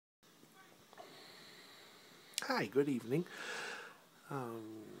Hi, good evening.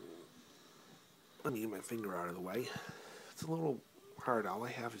 Let me get my finger out of the way. It's a little hard. All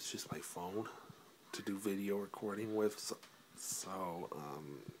I have is just my phone to do video recording with, so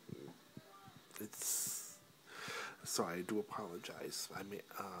I do apologize. I'm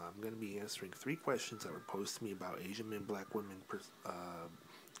going to be answering 3 questions that were posed to me about Asian men, black women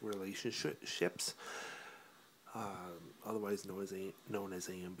relationships, otherwise known as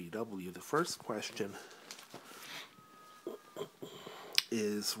AMBW. The first question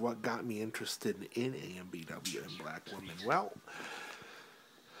is what got me interested in AMBW and black women. Well,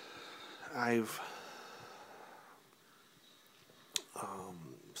 I've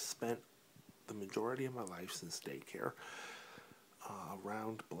spent the majority of my life since daycare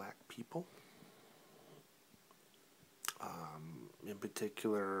around black people. In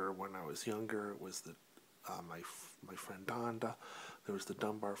particular, when I was younger, it was my friend Donda. There was the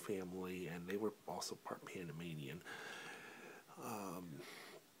Dunbar family, and they were also part Panamanian.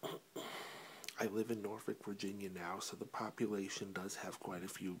 I live in Norfolk, Virginia now, so the population does have quite a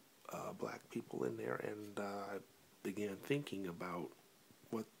few black people in there, and I began thinking about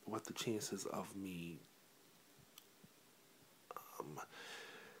what the chances of me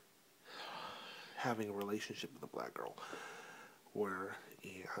having a relationship with a black girl were,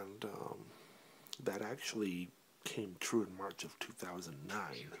 and that actually came true in March of 2009.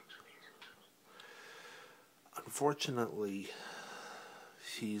 Unfortunately,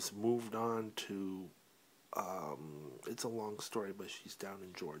 she's moved on to, it's a long story, but she's down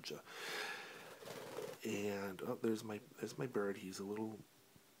in Georgia. And, oh, there's my bird. He's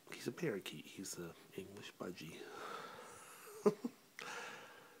a parakeet. He's an English budgie.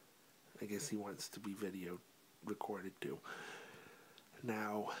 I guess he wants to be video recorded too.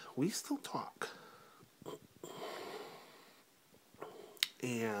 Now, we still talk.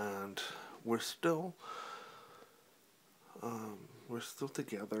 And we're still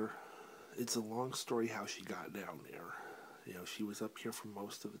together. It's a long story how she got down there. You know, she was up here for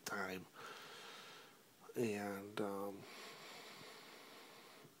most of the time. And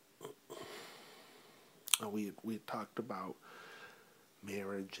we talked about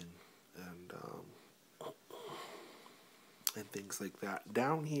marriage and things like that.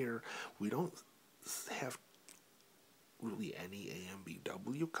 Down here, we don't have really any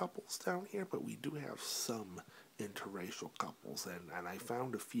AMBW couples down here, but we do have some interracial couples, and I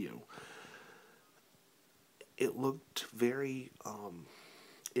found a few. It looked very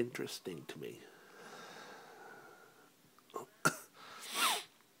interesting to me.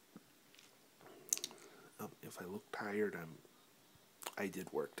 If I look tired, I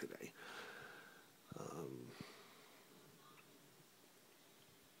did work today.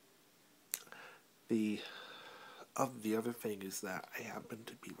 The other thing is that I happen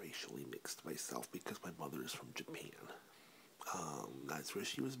to be racially mixed myself because my mother is from Japan. That's where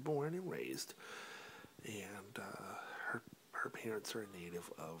she was born and raised, and her parents are a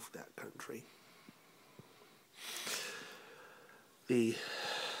native of that country.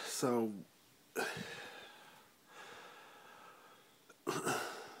 So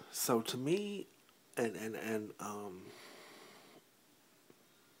to me,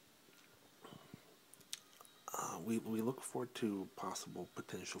 we look forward to possible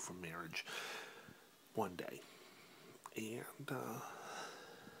potential for marriage one day, and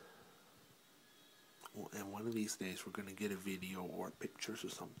one of these days we're going to get a video or pictures or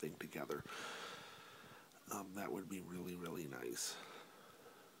something together. That would be really, really nice.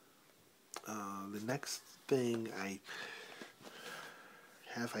 The next thing,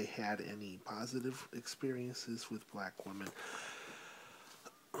 have I had any positive experiences with black women?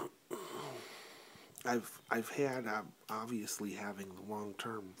 I've had, obviously, having the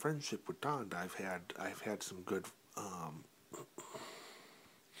long-term friendship with Donda, I've had some good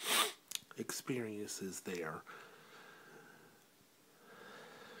experiences there.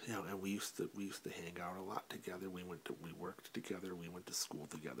 You know, and we used to hang out a lot together. We worked together. We went to school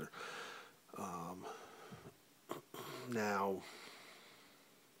together. Now,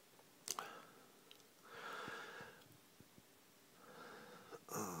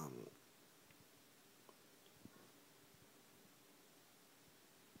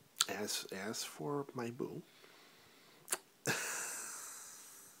 as for my boo,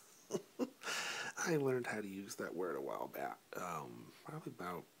 I learned how to use that word a while back, probably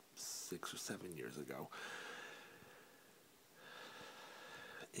about 6 or 7 years ago.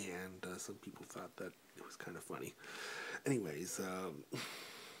 And some people thought that it was kind of funny. Anyways,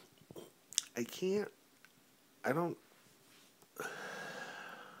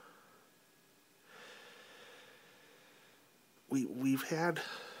 we've had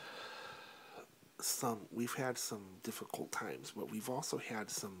we've had some difficult times, but we've also had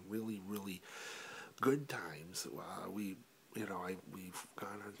some really, really good times. We've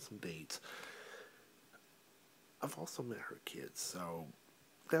gone on some dates. I've also met her kids, so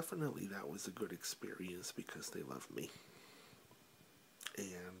definitely that was a good experience because they love me.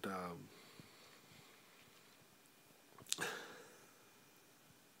 And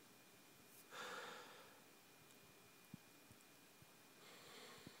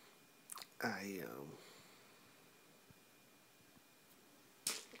I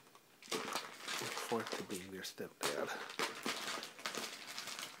look forward to being their stepdad.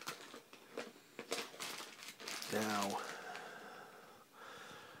 Now,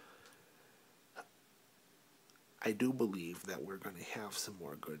 I do believe that we're going to have some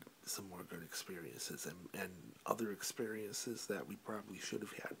more good experiences and other experiences that we probably should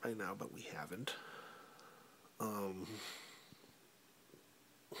have had by now, but we haven't.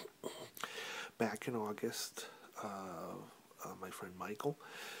 Back in August, my friend Michael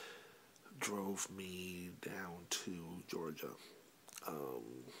drove me down to Georgia.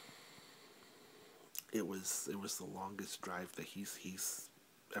 It was the longest drive that he's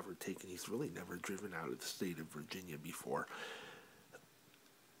ever taken. He's really never driven out of the state of Virginia before.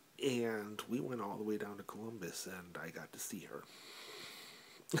 And we went all the way down to Columbus, and I got to see her.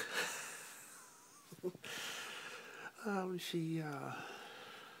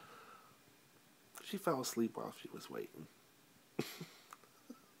 She fell asleep while she was waiting.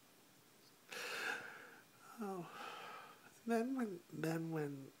 Oh, then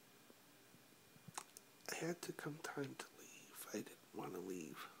when I had to come time to leave, I didn't want to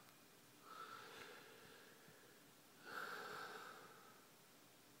leave.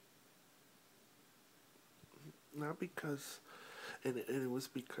 Not because, and it was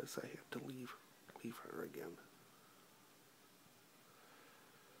because I had to leave her again.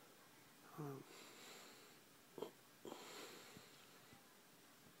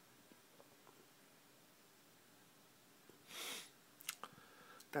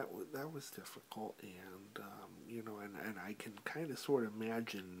 That was difficult, and and I can kind of sort of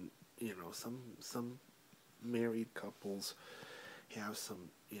imagine, some married couples have some,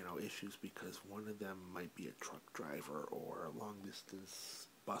 issues because one of them might be a truck driver or a long distance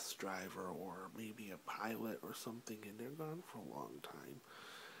bus driver or maybe a pilot or something, and they're gone for a long time.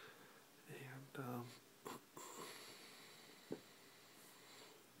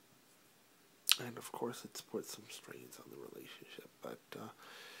 And of course it's put some strains on the relationship, but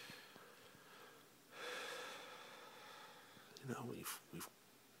we've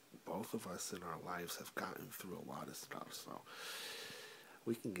both of us in our lives have gotten through a lot of stuff, so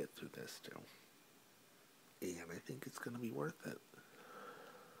we can get through this too. And I think it's going to be worth it.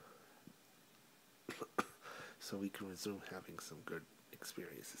 So we can resume having some good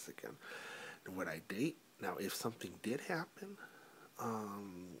experiences again. And would I date? Now, if something did happen,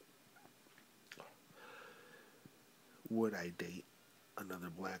 would I date another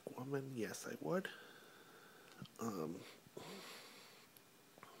black woman? Yes, I would.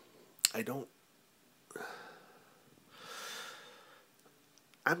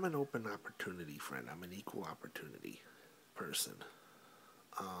 I'm an open opportunity friend. I'm an equal opportunity person.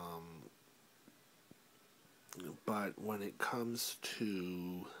 But when it comes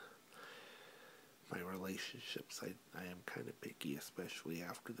to my relationships, I am kind of picky, especially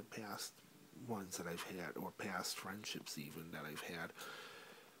after the past ones that I've had, or past friendships even that I've had.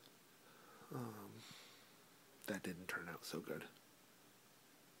 That didn't turn out so good.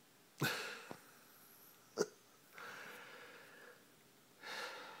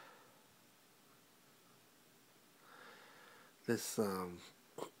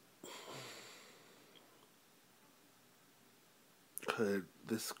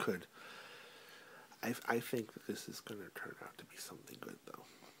 This could I think that this is going to turn out to be something good, though.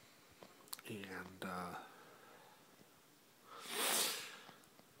 And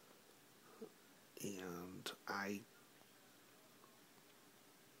I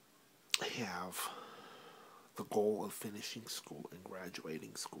have the goal of finishing school and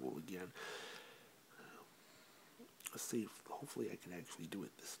graduating school again. Let's see if hopefully I can actually do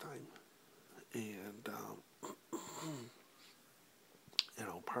it this time. And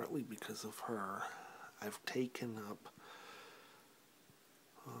partly because of her, I've taken up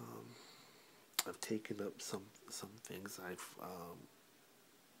some things.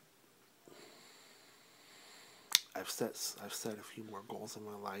 I've set a few more goals in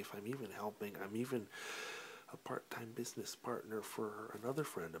my life. I'm even a part-time business partner for another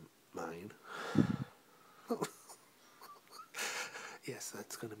friend of mine. Yes,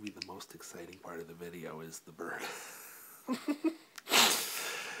 that's going to be the most exciting part of the video, is the bird.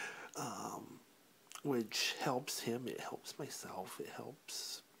 which helps him, it helps myself, it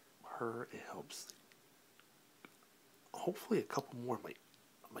helps her, it helps hopefully a couple more of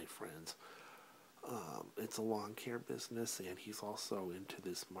my friends. It's a lawn care business, and he's also into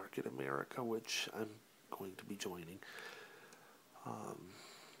this Market America, which I'm going to be joining.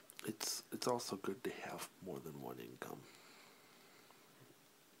 It's also good to have more than one income.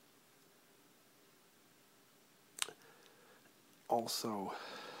 Also,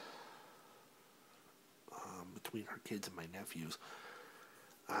 between her kids and my nephews,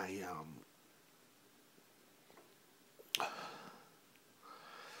 I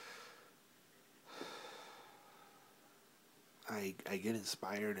I get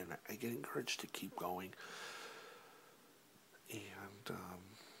inspired and I get encouraged to keep going. And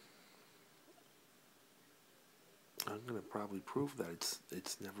I'm going to probably prove that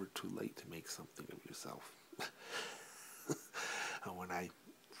it's never too late to make something of yourself. When I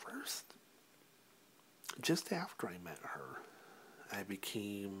first, just after I met her,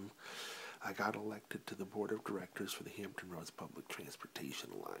 I got elected to the board of directors for the Hampton Roads Public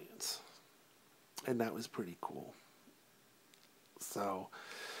Transportation Alliance. And that was pretty cool. So,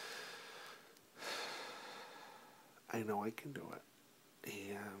 I know I can do it.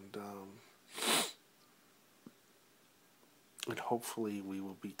 And hopefully we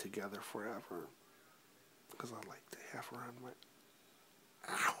will be together forever. Because I'd like to have her on my...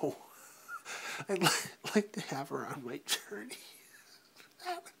 Ow! I'd like to have her on my journey.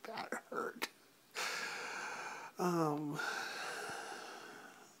 That hurt. I'm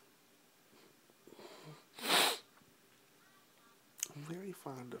very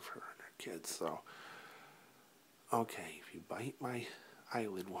fond of her and her kids, so... Okay, if you bite my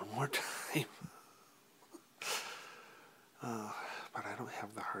eyelid one more time... but I don't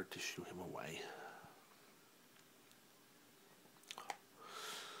have the heart to shoo him away.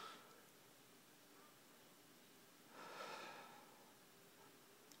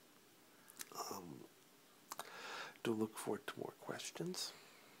 Do look forward to more questions,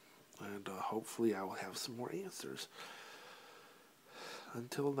 and hopefully I will have some more answers.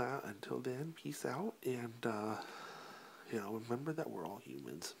 Until then, peace out, and remember that we're all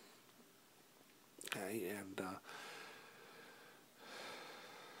humans. Okay, and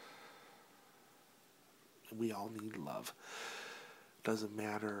we all need love. Doesn't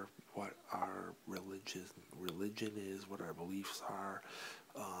matter what our religion is, what our beliefs are,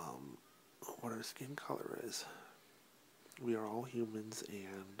 what our skin color is. We are all humans,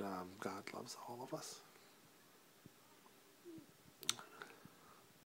 and God loves all of us.